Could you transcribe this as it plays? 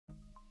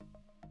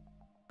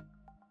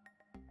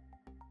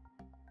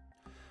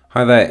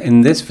Hi there,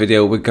 in this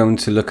video we're going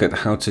to look at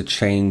how to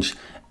change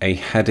a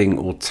heading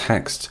or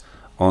text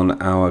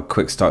on our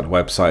Quick Start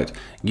website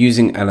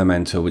using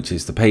Elementor, which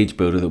is the page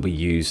builder that we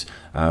use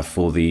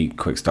for the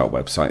Quick Start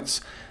websites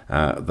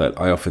that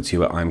I offer to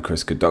you at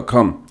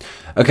imchrisgood.com.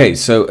 Okay,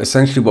 so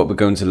essentially what we're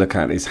going to look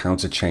at is how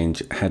to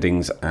change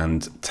headings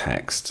and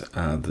text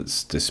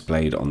that's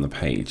displayed on the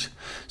page.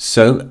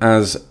 So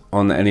as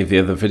on any of the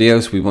other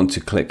videos, we want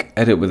to click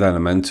Edit with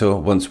Elementor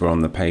once we're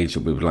on the page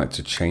that we would like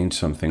to change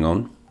something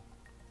on.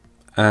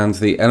 And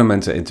the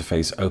Elementor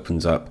interface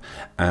opens up,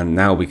 and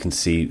now we can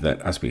see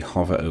that as we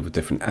hover over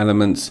different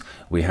elements,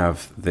 we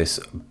have this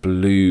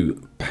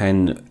blue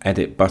pen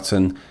edit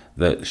button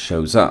that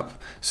shows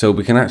up. So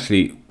we can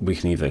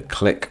either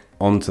click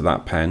onto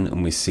that pen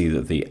and we see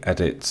that the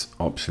edit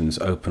options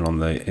open on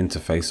the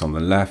interface on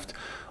the left,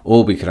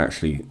 or we could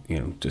actually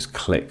just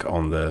click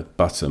on the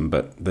button.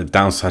 But the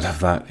downside of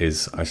that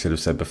is, I should have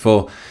said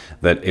before,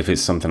 that if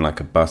it's something like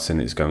a button,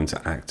 it's going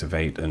to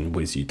activate and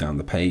whiz you down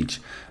the page.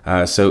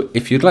 So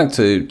if you'd like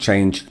to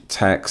change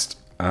text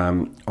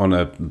on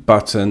a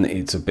button,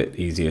 it's a bit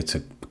easier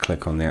to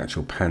click on the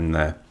actual pen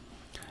there.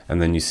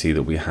 And then you see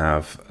that we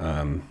have,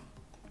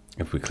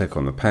 if we click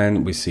on the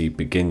pen, we see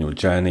begin your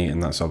journey,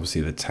 and that's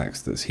obviously the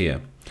text that's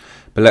here.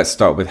 But let's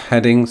start with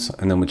headings,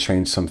 and then we'll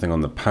change something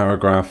on the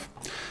paragraph.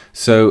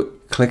 So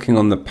clicking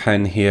on the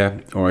pen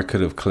here, or I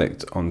could have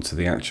clicked onto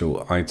the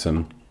actual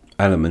item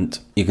element,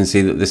 you can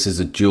see that this is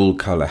a dual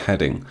color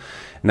heading.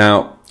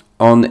 Now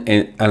on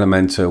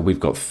Elementor, we've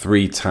got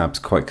three tabs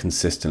quite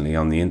consistently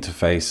on the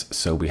interface.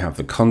 So we have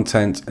the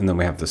content, and then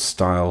we have the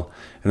style,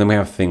 and then we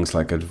have things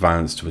like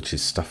advanced, which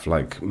is stuff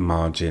like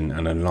margin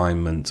and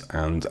alignment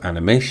and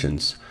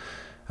animations.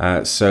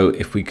 So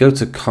if we go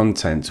to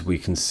content, we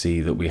can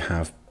see that we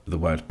have the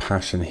word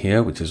passion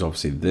here, which is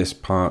obviously this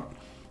part,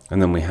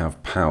 and then we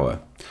have power.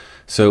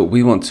 So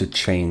we want to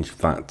change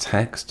that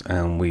text,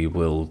 and we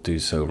will do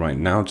so right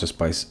now just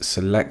by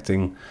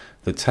selecting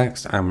the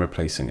text and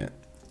replacing it.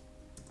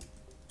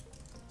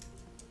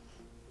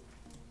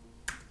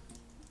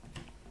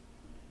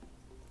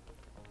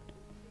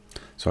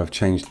 So I've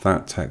changed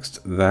that text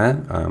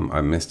there.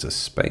 I missed a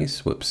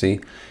space,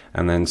 whoopsie.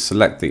 And then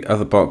select the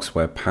other box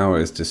where power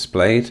is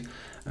displayed,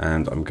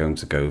 and I'm going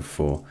to go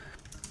for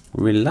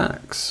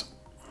relax.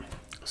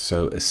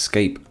 So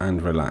escape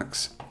and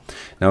relax.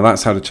 Now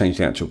that's how to change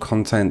the actual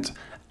content,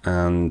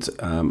 and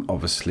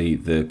obviously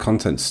the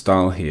content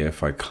style here,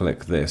 if I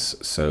click this,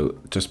 so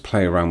just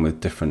play around with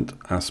different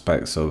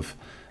aspects of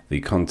the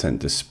content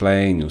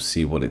display and you'll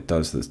see what it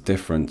does that's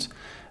different.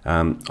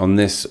 On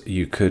this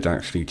you could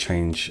actually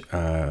change,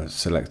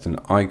 select an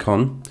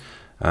icon,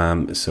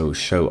 so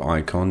show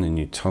icon, and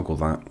you toggle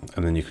that,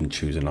 and then you can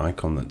choose an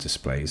icon that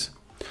displays.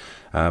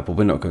 But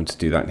we're not going to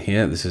do that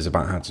here. This is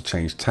about how to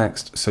change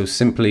text. So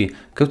simply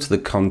go to the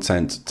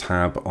content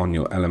tab on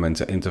your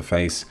Elementor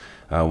interface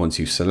once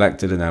you've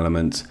selected an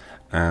element,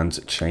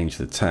 and change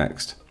the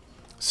text.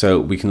 So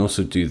we can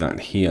also do that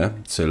here.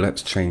 So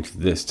let's change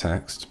this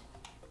text.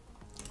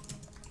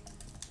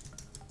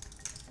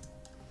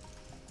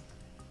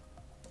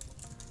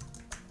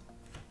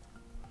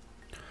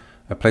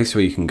 A place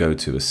where you can go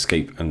to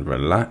escape and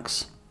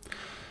relax.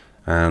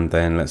 And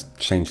then let's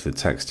change the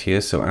text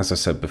here. So as I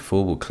said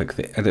before, we'll click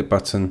the edit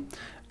button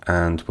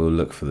and we'll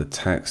look for the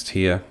text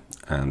here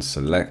and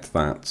select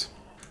that.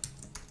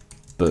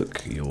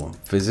 Book your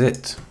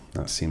visit.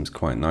 That seems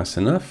quite nice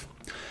enough.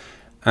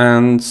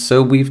 And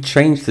so we've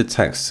changed the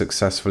text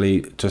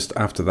successfully. Just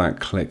after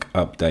that, click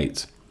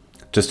update.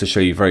 Just to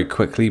show you very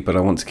quickly, but I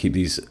want to keep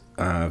these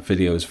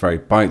videos very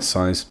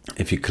bite-sized.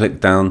 If you click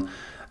down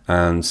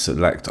and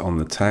select on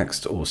the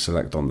text or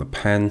select on the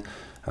pen,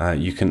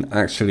 you can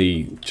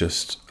actually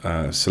just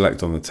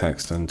select on the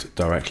text and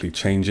directly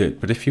change it.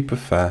 But if you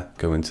prefer,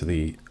 go into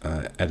the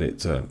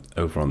edit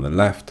over on the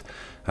left.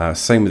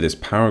 Same with this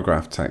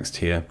paragraph text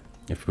here.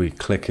 If we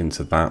click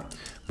into that,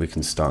 we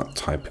can start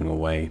typing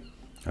away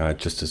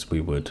just as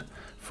we would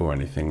for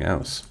anything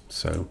else.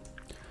 So,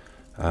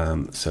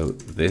 so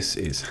this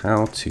is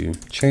how to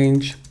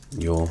change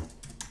your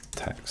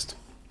text.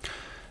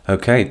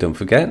 Okay, don't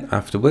forget,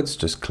 afterwards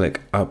just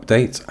click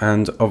update,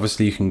 and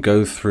obviously you can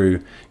go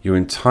through your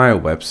entire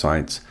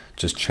website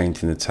just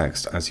changing the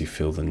text as you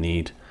feel the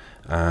need,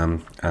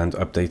 and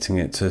updating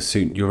it to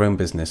suit your own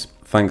business.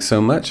 Thanks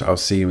so much. I'll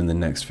see you in the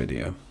next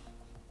video.